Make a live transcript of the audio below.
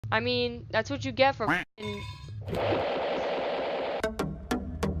I mean, that's what you get for f***ing...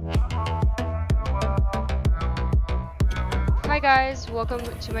 Hi guys, welcome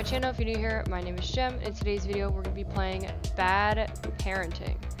to my channel. If you're new here, my name is Jem. In today's video, we're going to be playing Bad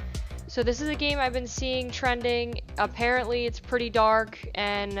Parenting. So this is a game I've been seeing trending. Apparently, it's pretty dark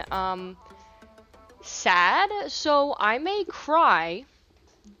and sad, so I may cry.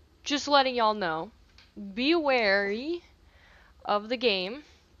 Just letting y'all know. Be wary of the game,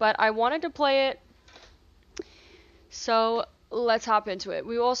 but I wanted to play it, so let's hop into it.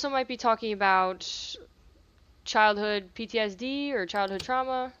 We also might be talking about childhood PTSD or childhood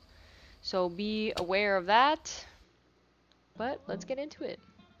trauma, so be aware of that. But let's get into it.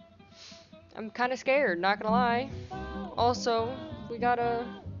 I'm kind of scared, not gonna lie. Also, we got a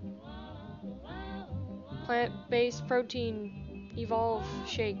plant-based protein evolve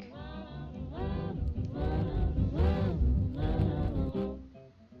shake.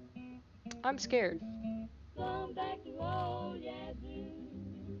 I'm scared. Mom,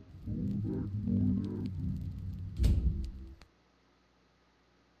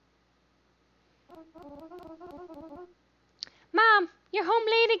 you're home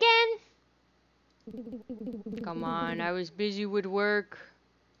late again? Come on, I was busy with work.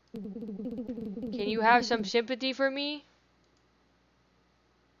 Can you have some sympathy for me?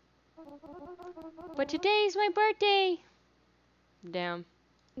 But today's my birthday. Damn.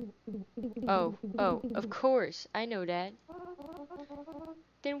 Oh, of course. I know that.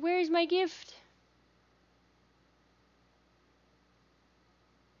 Then where's my gift?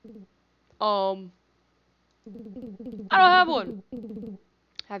 I don't have one.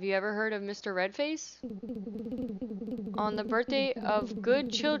 Have you ever heard of Mr. Redface? On the birthday of good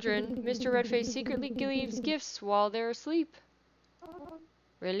children, Mr. Redface secretly leaves gifts while they're asleep.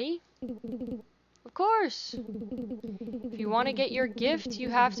 Really? Of course. If you want to get your gift, you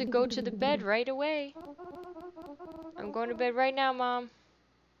have to go to the bed right away. I'm going to bed right now, Mom.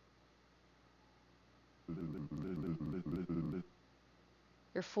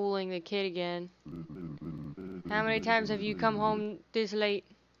 You're fooling the kid again. How many times have you come home this late?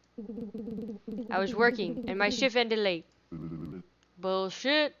 I was working, and my shift ended late.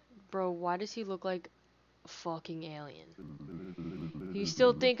 Bullshit. Bro, why does he look like a fucking alien? You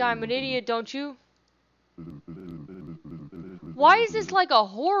still think I'm an idiot, don't you? Why is this like a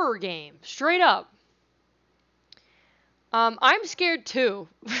horror game? Straight up. I'm scared too.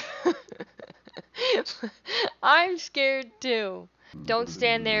 I'm scared too. Don't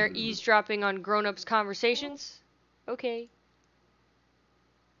stand there eavesdropping on grown-ups' conversations. Okay.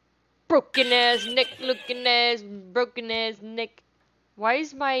 Broken ass Nick, looking ass, broken ass Nick. Why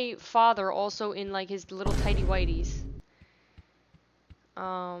is my father also in like his little tidy whities?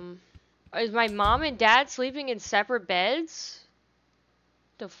 Is my mom and dad sleeping in separate beds?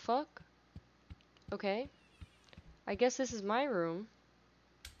 The fuck? Okay. I guess this is my room.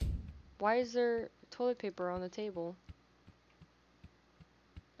 Why is there toilet paper on the table?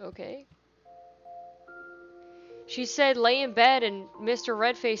 Okay. She said lay in bed and Mr.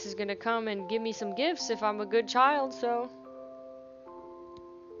 Redface is gonna come and give me some gifts if I'm a good child, so...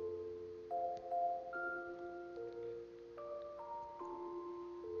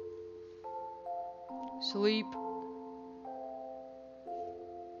 Sleep.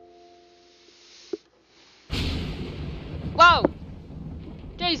 Whoa!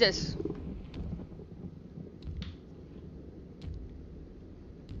 Jesus!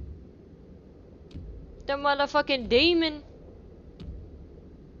 The motherfucking demon!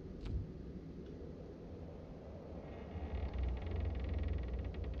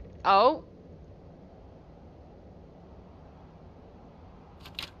 Oh.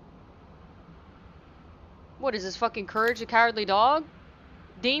 What is this, fucking Courage the Cowardly Dog?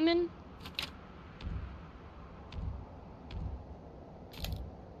 Demon?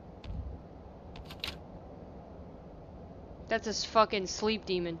 That's a fucking sleep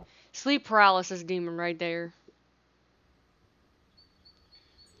demon. Sleep paralysis demon right there.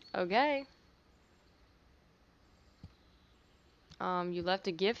 Okay. You left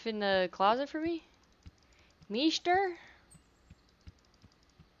a gift in the closet for me? Meester?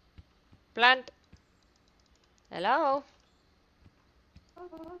 Plant. Hello?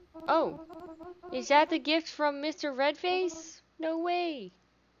 Oh. Is that the gift from Mr. Redface? No way.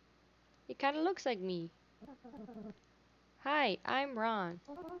 It kinda looks like me. Hi, I'm Ron.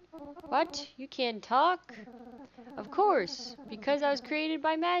 What? You can't talk? Of course, because I was created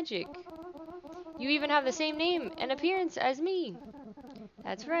by magic. You even have the same name and appearance as me.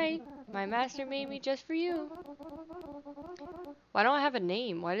 That's right. My master made me just for you. Why don't I have a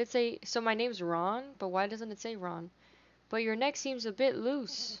name? Why did it say... So my name's Ron, but why doesn't it say Ron? But your neck seems a bit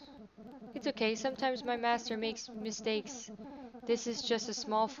loose. It's okay, sometimes my master makes mistakes. This is just a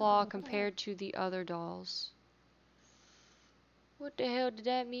small flaw compared to the other dolls. What the hell did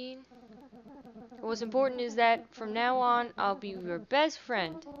that mean? What's important is that from now on, I'll be your best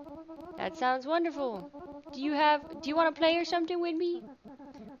friend. That sounds wonderful. Do you want to play or something with me?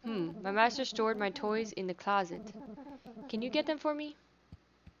 My master stored my toys in the closet. Can you get them for me?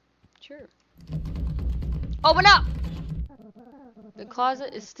 Sure. Open up! The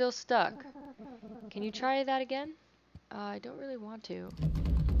closet is still stuck. Can you try that again? I don't really want to.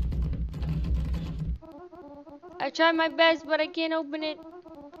 I tried my best, but I can't open it.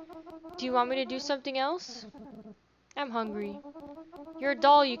 Do you want me to do something else? I'm hungry. You're a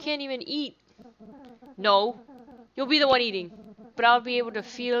doll, you can't even eat. No, you'll be the one eating. But I'll be able to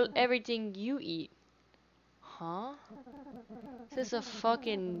feel everything you eat. Huh? Is this a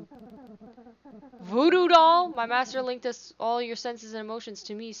fucking voodoo doll? My master linked us all your senses and emotions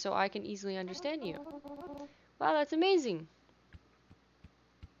to me so I can easily understand you. Wow, that's amazing.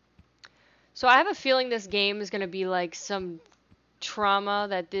 So I have a feeling this game is going to be like some trauma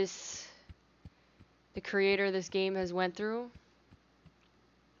that the creator of this game has went through.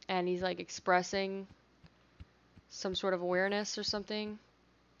 And he's like expressing some sort of awareness or something.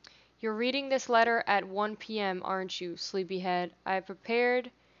 You're reading this letter at 1 p.m., aren't you, sleepyhead? I have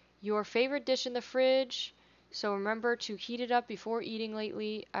prepared your favorite dish in the fridge, so remember to heat it up before eating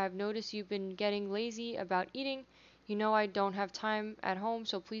lately. I've noticed you've been getting lazy about eating. You know I don't have time at home,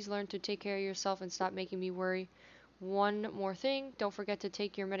 so please learn to take care of yourself and stop making me worry. One more thing, don't forget to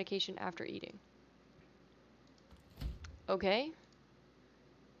take your medication after eating. Okay.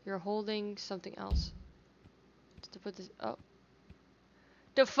 You're holding something else. Just to put this... Oh.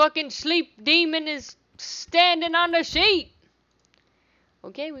 The fucking sleep demon is standing on the sheet!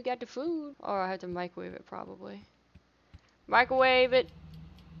 Okay, we got the food. Oh, I have to microwave it probably. Microwave it.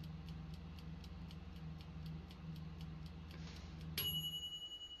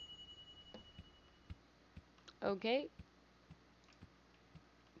 Okay.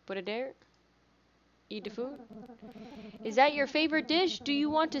 Put it there. Eat the food. Is that your favorite dish? Do you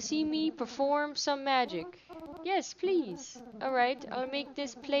want to see me perform some magic? Yes, please. Alright, I'll make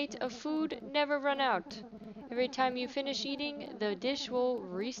this plate of food never run out. Every time you finish eating, the dish will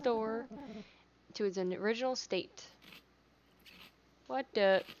restore to its original state. What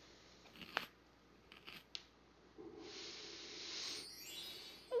the...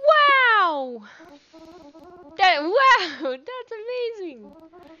 Wow! Wow! That's amazing!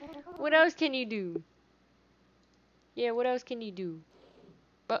 What else can you do? Yeah, what else can you do?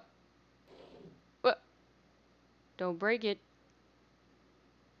 What? Don't break it.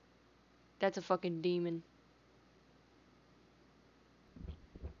 That's a fucking demon.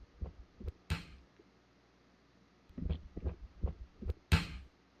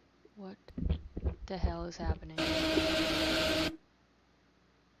 What the hell is happening?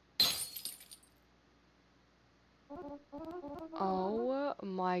 Oh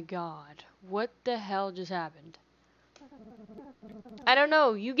my god. What the hell just happened? I don't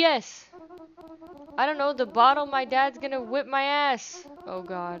know. You guess. I don't know. The bottle, my dad's gonna whip my ass. Oh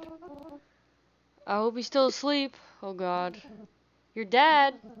god. I hope he's still asleep. Oh god. Your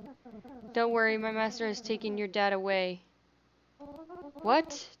dad? Don't worry, my master has taken your dad away.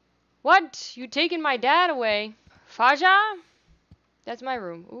 What? What? You taken my dad away? Faja? That's my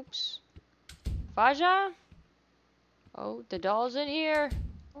room. Oops. Faja? Oh, the doll's in here.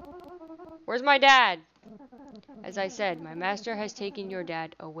 Where's my dad? As I said, my master has taken your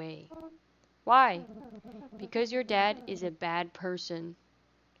dad away. Why? Because your dad is a bad person.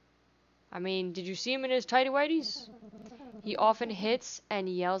 I mean, did you see him in his tighty whities? He often hits and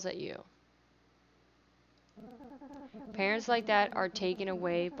yells at you. Parents like that are taken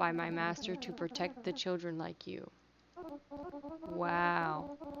away by my master to protect the children like you.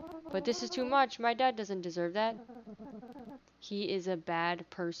 Wow. But this is too much. My dad doesn't deserve that. He is a bad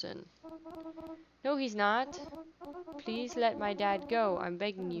person. No, he's not. Please let my dad go. I'm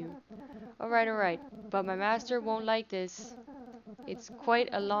begging you. Alright. But my master won't like this. It's quite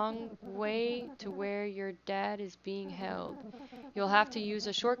a long way to where your dad is being held. You'll have to use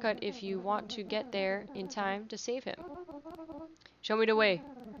a shortcut if you want to get there in time to save him. Show me the way.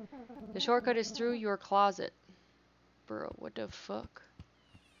 The shortcut is through your closet. Bro, what the fuck?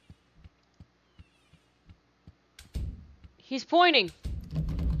 He's pointing!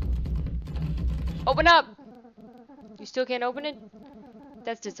 Open up! You still can't open it?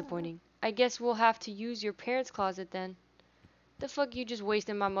 That's disappointing. I guess we'll have to use your parents' closet then. The fuck, you just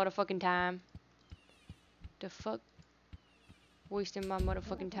wasting my motherfucking time. The fuck? Wasting my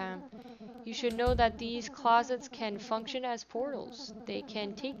motherfucking time. You should know that these closets can function as portals. They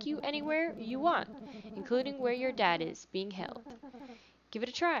can take you anywhere you want, including where your dad is being held. Give it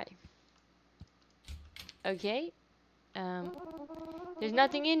a try. Okay. There's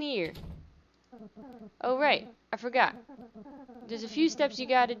nothing in here. Oh, right. I forgot. There's a few steps you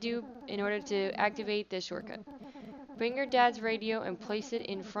gotta do in order to activate this shortcut. Bring your dad's radio and place it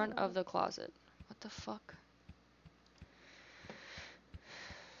in front of the closet. What the fuck?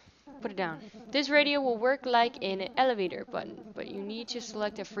 Put it down. This radio will work like an elevator button, but you need to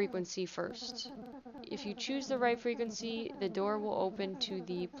select a frequency first. If you choose the right frequency, the door will open to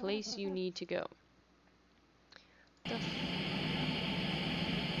the place you need to go.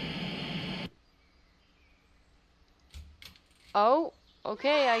 Oh,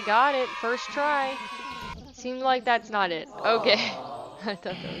 okay, I got it. First try. Seemed like that's not it. Okay. I thought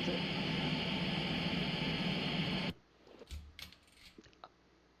that was it.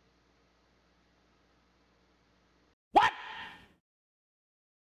 What?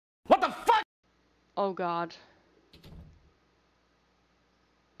 What the fuck? Oh god.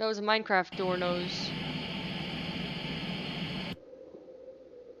 That was a Minecraft door nose.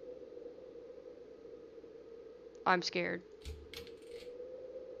 I'm scared.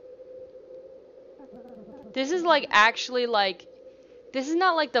 This is like actually like, this is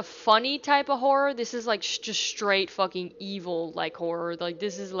not like the funny type of horror. This is like just straight fucking evil like horror. Like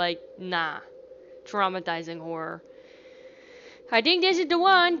this is like, nah. Traumatizing horror. I think this is the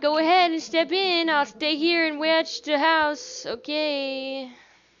one. Go ahead and step in. I'll stay here and watch the house. Okay.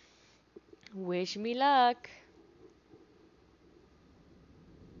 Wish me luck.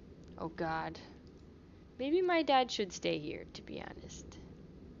 Oh god. Maybe my dad should stay here, to be honest.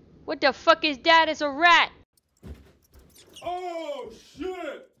 What the fuck is that? It's a rat! Oh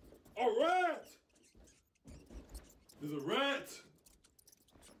shit! A rat! There's a rat!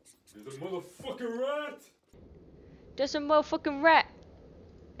 There's a motherfucking rat! There's a motherfucking rat.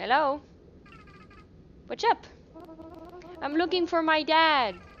 Hello? What's up? I'm looking for my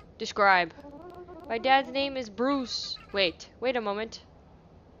dad. Describe. My dad's name is Bruce. Wait a moment.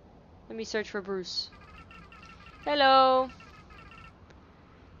 Let me search for Bruce. Hello.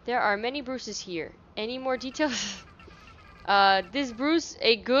 There are many Bruces here. Any more details? This Bruce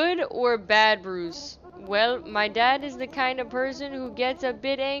a good or bad Bruce? Well, my dad is the kind of person who gets a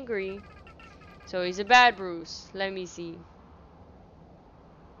bit angry. So he's a bad Bruce. Let me see.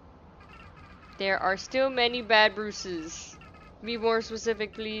 There are still many bad Bruces. Be more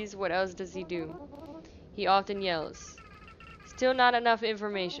specific, please. What else does he do? He often yells. Still not enough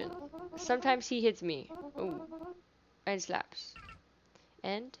information. Sometimes he hits me. Ooh. And slaps.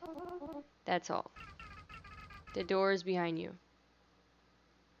 And that's all. The door is behind you.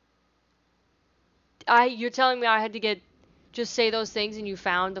 You're telling me I had to just say those things and you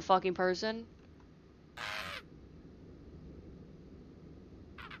found the fucking person?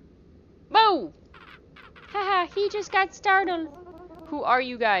 Boo! Haha, he just got startled. Who are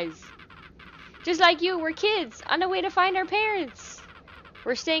you guys? Just like you, we're kids on the way to find our parents.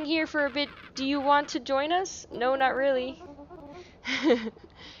 We're staying here for a bit. Do you want to join us? No, not really.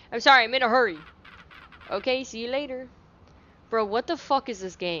 I'm sorry, I'm in a hurry. Okay, see you later. Bro, what the fuck is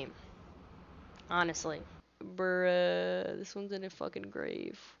this game? Honestly. Bruh, this one's in a fucking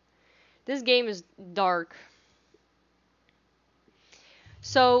grave. This game is dark.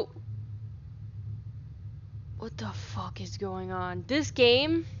 So, what the fuck is going on? This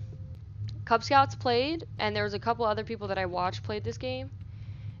game, Cub Scouts played, and there was a couple other people that I watched played this game.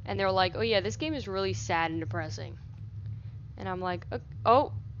 And they were like, oh yeah, this game is really sad and depressing. And I'm like,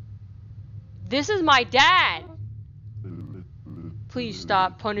 oh, this is my dad! Please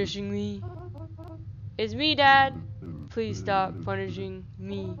stop punishing me. It's me, Dad. Please stop punishing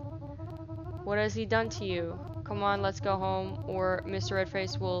me. What has he done to you? Come on, let's go home, or Mr.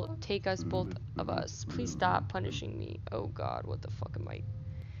 Redface will take us, both of us. Please stop punishing me. Oh god, what the fuck am I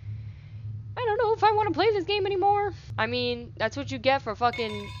don't know if I want to play this game anymore. I mean, that's what you get for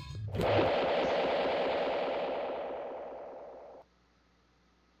fucking...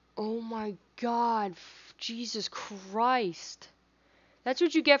 Oh my god, Jesus Christ. That's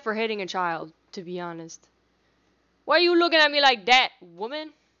what you get for hitting a child, to be honest. Why are you looking at me like that,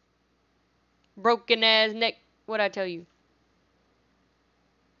 woman? Broken ass neck. What'd I tell you?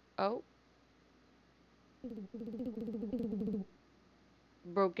 Oh.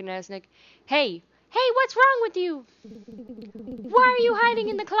 Broken ass neck. Hey, what's wrong with you? Why are you hiding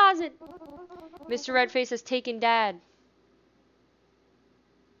in the closet? Mr. Redface has taken Dad.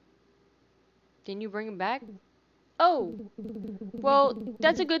 Didn't you bring him back? Oh, well,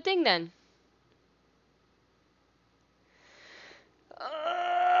 that's a good thing then.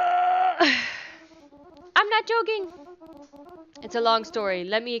 not joking. It's a long story.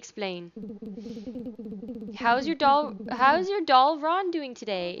 Let me explain. How's your doll Ron doing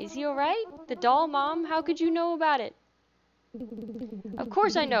today? Is he alright? The doll, Mom? How could you know about it? Of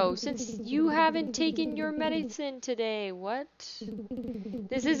course I know, since you haven't taken your medicine today. What?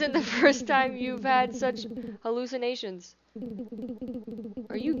 This isn't the first time you've had such hallucinations.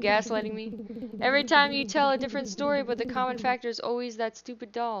 Are you gaslighting me? Every time you tell a different story, but the common factor is always that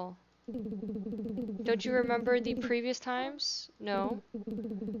stupid doll. Don't you remember the previous times? No.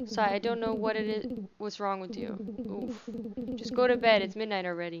 Sorry, I don't know what it is. What's wrong with you? Oof. Just go to bed. It's midnight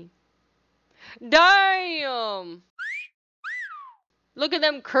already. Damn! Look at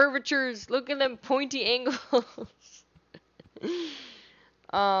them curvatures. Look at them pointy angles.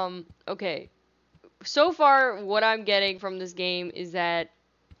 Okay. So far, what I'm getting from this game is that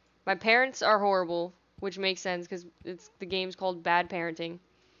my parents are horrible, which makes sense because the game's called Bad Parenting.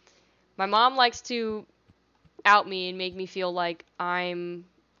 My mom likes to out me and make me feel like I'm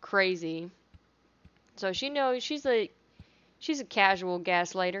crazy. So she knows she's a casual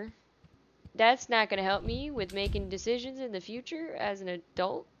gaslighter. That's not gonna help me with making decisions in the future as an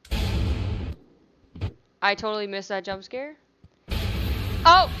adult. I totally missed that jump scare.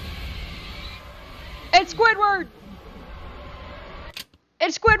 Oh! It's Squidward!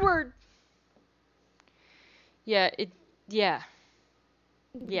 It's Squidward! Yeah.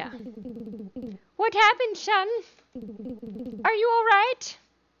 What happened, son? Are you alright?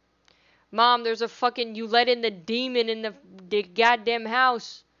 Mom, there's a fucking, you let in the demon in the goddamn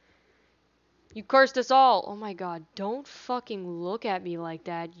house. You cursed us all. Oh my god, don't fucking look at me like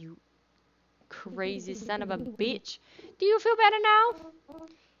that, you crazy son of a bitch. Do you feel better now?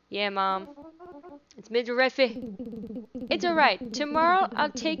 Yeah, Mom. It's midriffy. It's alright. Tomorrow I'll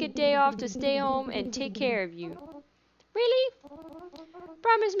take a day off to stay home and take care of you. Really?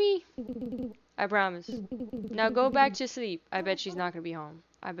 Promise me. I promise. Now go back to sleep. I bet she's not gonna be home.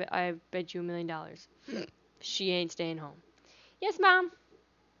 I bet you $1 million. She ain't staying home. Yes, Mom.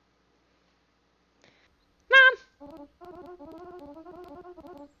 Mom!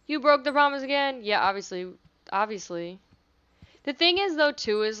 You broke the promise again? Yeah, obviously. The thing is, though,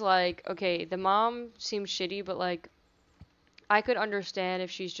 too, is like, okay, the mom seems shitty, but like, I could understand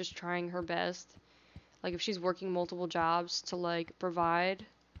if she's just trying her best. Like, if she's working multiple jobs to, like, provide,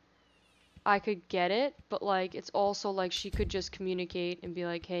 I could get it, but like, it's also like she could just communicate and be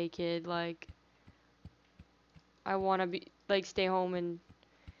like, hey, kid, like, I wanna be, like, stay home and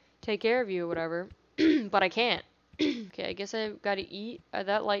take care of you or whatever. But I can't. Okay, I guess I gotta eat.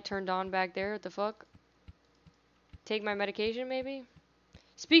 That light turned on back there. What the fuck? Take my medication, maybe?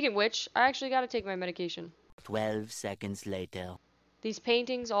 Speaking of which, I actually gotta take my medication. 12 seconds later. These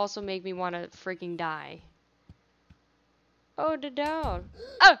paintings also make me wanna freaking die. Oh, the doll.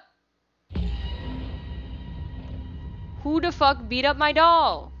 Oh! Who the fuck beat up my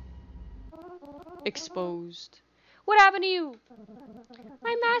doll? Exposed. What happened to you?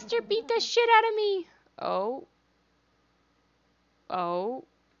 My master beat the shit out of me. Oh. Oh.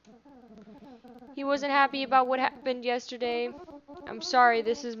 He wasn't happy about what happened yesterday. I'm sorry,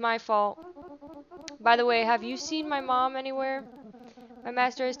 this is my fault. By the way, have you seen my mom anywhere? My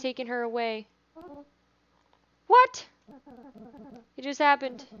master has taken her away. What? It just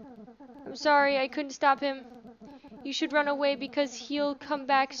happened. I'm sorry, I couldn't stop him. You should run away because he'll come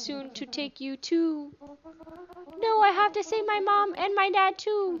back soon to take you too. No, I have to save my mom and my dad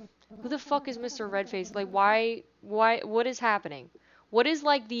too. Who the fuck is Mr. Redface? Like, why, what is happening? What is,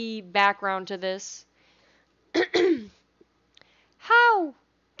 like, the background to this? How?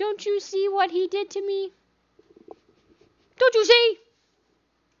 Don't you see what he did to me? Don't you see?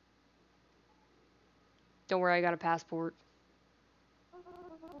 Don't worry, I got a passport.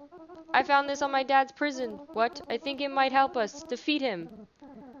 I found this on my dad's prison. What? I think it might help us defeat him.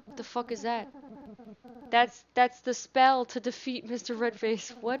 What the fuck is that? That's the spell to defeat Mr.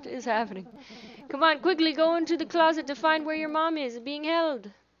 Redface. What is happening? Come on, quickly go into the closet to find where your mom is being held.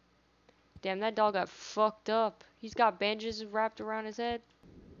 Damn, that dog got fucked up. He's got bandages wrapped around his head.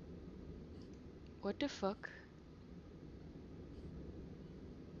 What the fuck?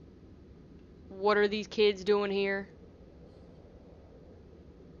 What are these kids doing here?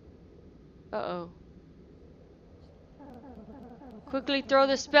 Uh-oh. Quickly throw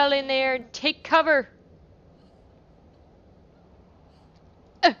the spell in there and take cover.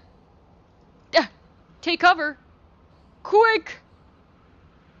 Take cover. Quick!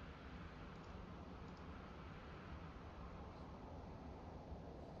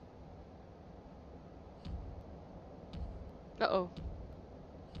 Uh-oh.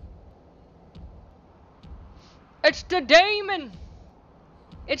 It's the demon!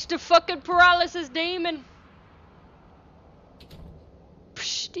 It's the fucking paralysis demon!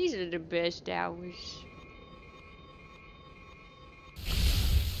 These are the best hours.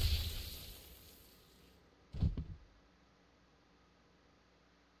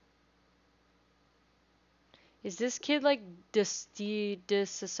 Is this kid like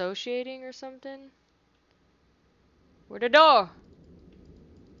disassociating or something? Where the door?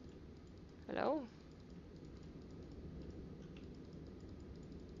 Hello?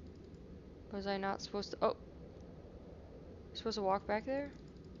 Was I not supposed to? Oh. Supposed to walk back there?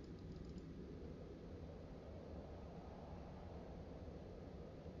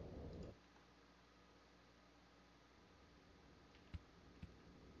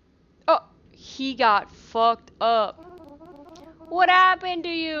 Oh, he got fucked up. What happened to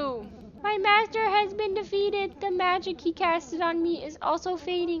you? My master has been defeated. The magic he casted on me is also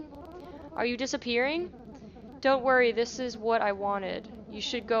fading. Are you disappearing? Don't worry, this is what I wanted. You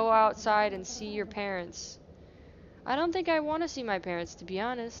should go outside and see your parents. I don't think I want to see my parents, to be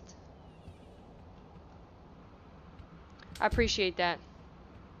honest. I appreciate that.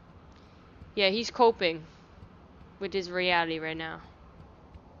 Yeah, he's coping with his reality right now.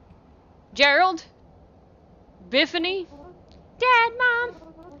 Gerald? Biffany? Dad, Mom!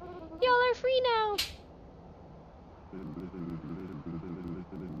 Y'all are free now!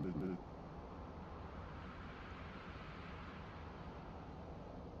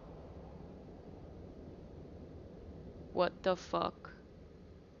 What the fuck?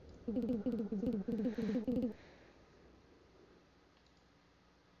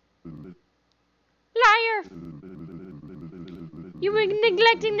 Liar! You were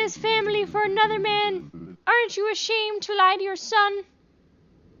neglecting this family for another man. Aren't you ashamed to lie to your son?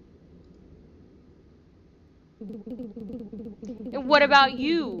 And what about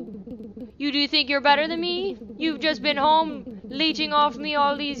you? You do think you're better than me? You've just been home leeching off me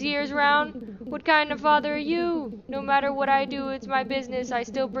all these years round. What kind of father are you? No matter what I do, it's my business. I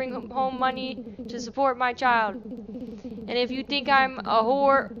still bring home money to support my child. And if you think I'm a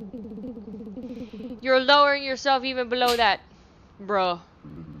whore, you're lowering yourself even below that. Bruh.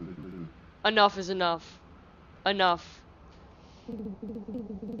 Enough is enough. Enough.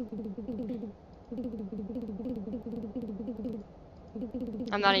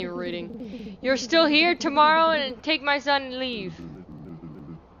 I'm not even reading. You're still here tomorrow and take my son and leave.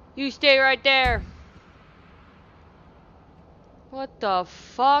 You stay right there. What the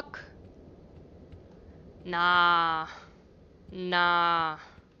fuck? Nah. Nah.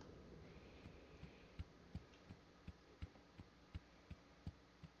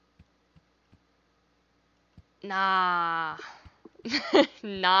 Nah.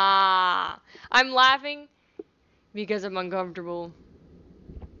 Nah. I'm laughing because I'm uncomfortable.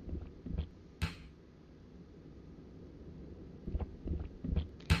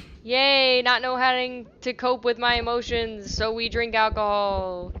 Yay, not know how to cope with my emotions, so we drink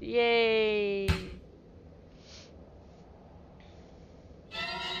alcohol. Yay.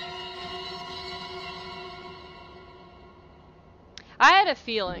 I had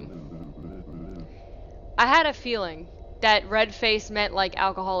a feeling that red face meant like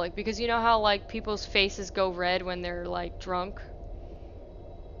alcoholic, because you know how like people's faces go red when they're like drunk?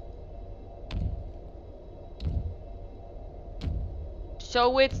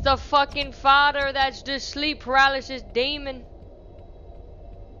 So it's the fucking father that's the sleep paralysis demon.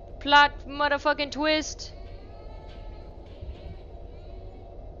 Plot motherfucking twist.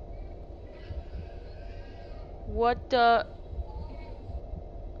 What the...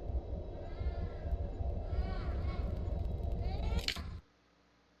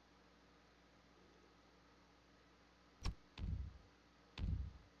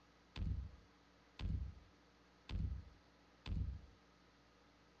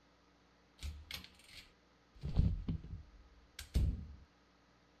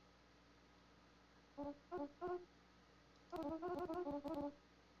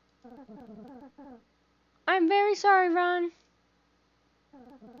 I'm very sorry, Ron.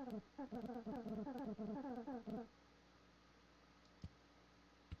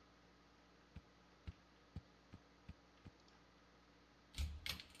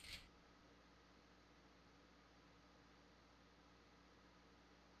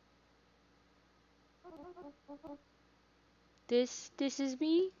 This is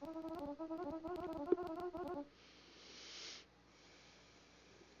me?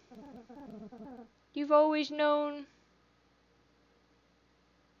 You've always known.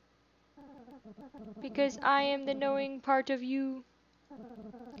 Because I am the knowing part of you.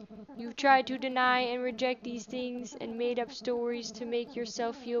 You've tried to deny and reject these things and made up stories to make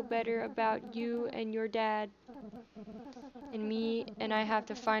yourself feel better about you and your dad and me, and I have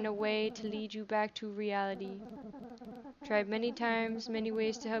to find a way to lead you back to reality. Tried many times, many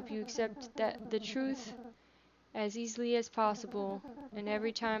ways to help you accept the truth as easily as possible, and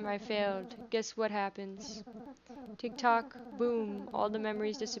every time I failed. Guess what happens? Tick tock, boom, all the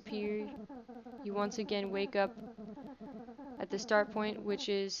memories disappear. You once again wake up at the start point, which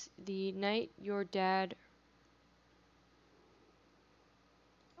is the night your dad...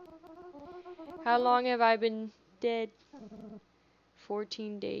 How long have I been dead?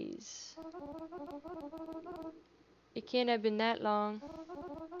 14 days. It can't have been that long.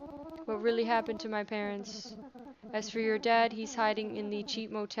 What really happened to my parents? As for your dad, he's hiding in the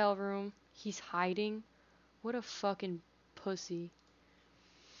cheap motel room. He's hiding? What a fucking pussy.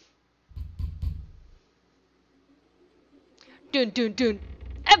 Dun dun dun.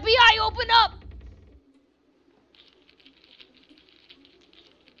 FBI, open up!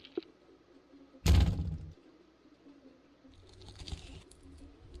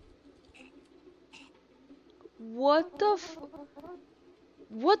 What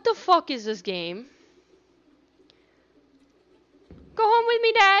the fuck is this game? Go home with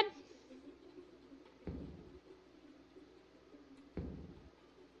me, Dad!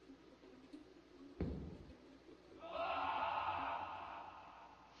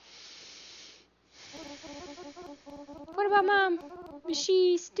 What about Mom?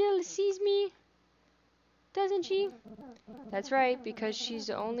 She still sees me? Doesn't she? That's right, because she's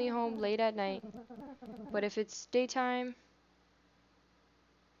only home late at night. But if it's daytime...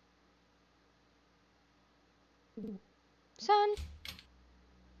 Son?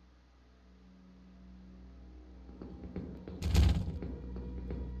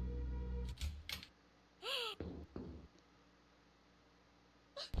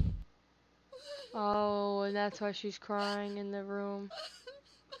 Oh, and that's why she's crying in the room.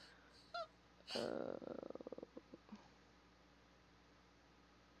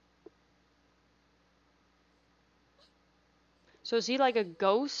 So is he like a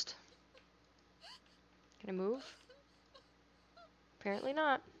ghost? Can I move? Apparently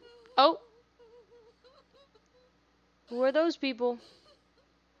not. Oh! Who are those people?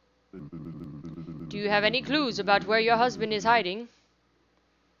 Do you have any clues about where your husband is hiding?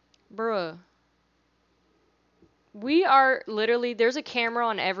 Bruh. We are literally, there's a camera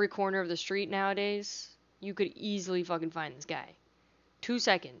on every corner of the street nowadays. You could easily fucking find this guy. 2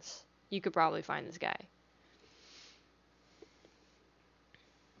 seconds. You could probably find this guy.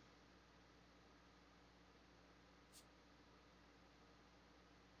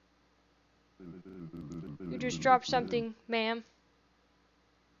 You just dropped something, ma'am.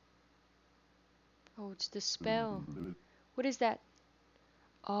 Oh, it's the spell. What is that?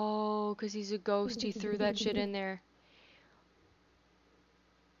 Oh, 'cause he's a ghost, he threw that shit in there.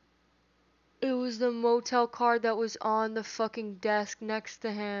 It was the motel card that was on the fucking desk next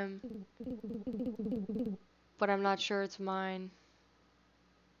to him. But I'm not sure it's mine.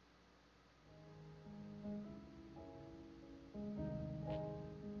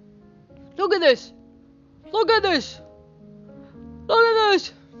 Look at this! Look at this! Look at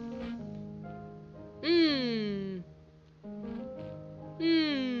this!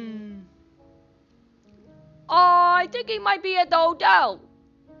 Oh, I think he might be at the hotel.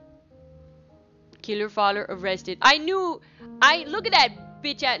 Killer father arrested. I knew. Look at that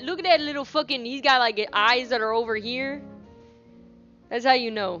bitch. Look at that little fucking. He's got like eyes that are over here. That's how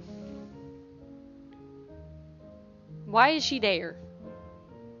you know. Why is she there?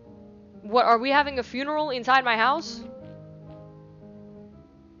 What, are we having a funeral inside my house?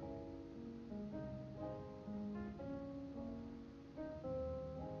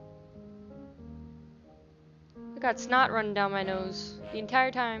 I got snot running down my nose the entire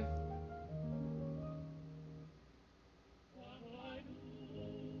time.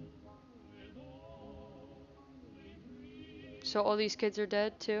 So all these kids are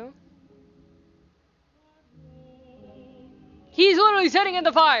dead too? He's literally sitting in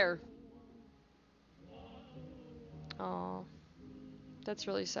the fire! Oh, that's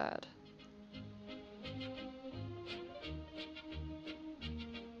really sad.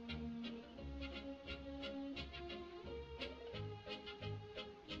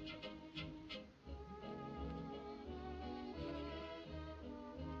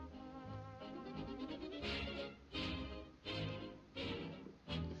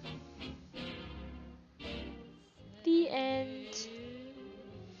 The end.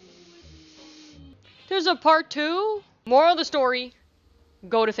 There's a part 2? Moral of the story,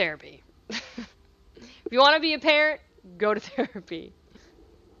 go to therapy. If you want to be a parent, go to therapy.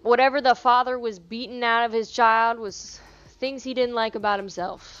 Whatever the father was beating out of his child was things he didn't like about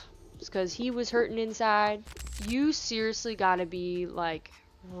himself. It's because he was hurting inside. You seriously gotta be, like,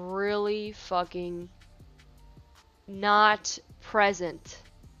 really fucking not present.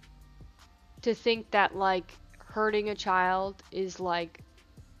 To think that, like, hurting a child is, like,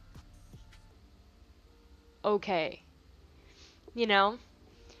 okay. You know?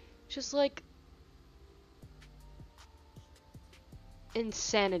 Just, like,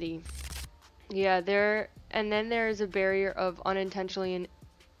 insanity. Yeah, and then there is a barrier of unintentionally and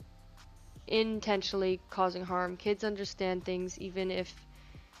intentionally causing harm. Kids understand things even if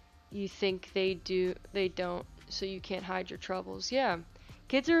you think they don't, so you can't hide your troubles. Yeah.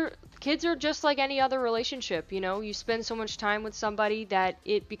 Kids are just like any other relationship, you know? You spend so much time with somebody that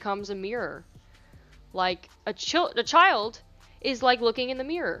it becomes a mirror. Like a child is like looking in the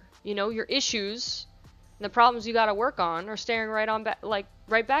mirror, you know? Your issues and the problems you got to work on are staring right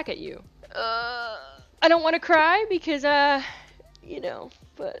back at you. I don't want to cry because you know,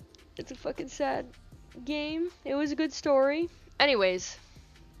 but it's a fucking sad game. It was a good story. Anyways,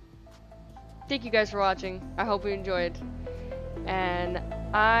 thank you guys for watching. I hope you enjoyed. And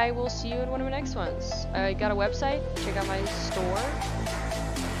I will see you in one of the next ones. I got a website. Check out my store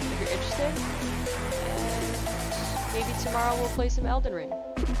if you're interested. And maybe tomorrow we'll play some Elden Ring.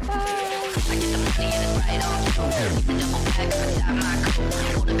 Bye!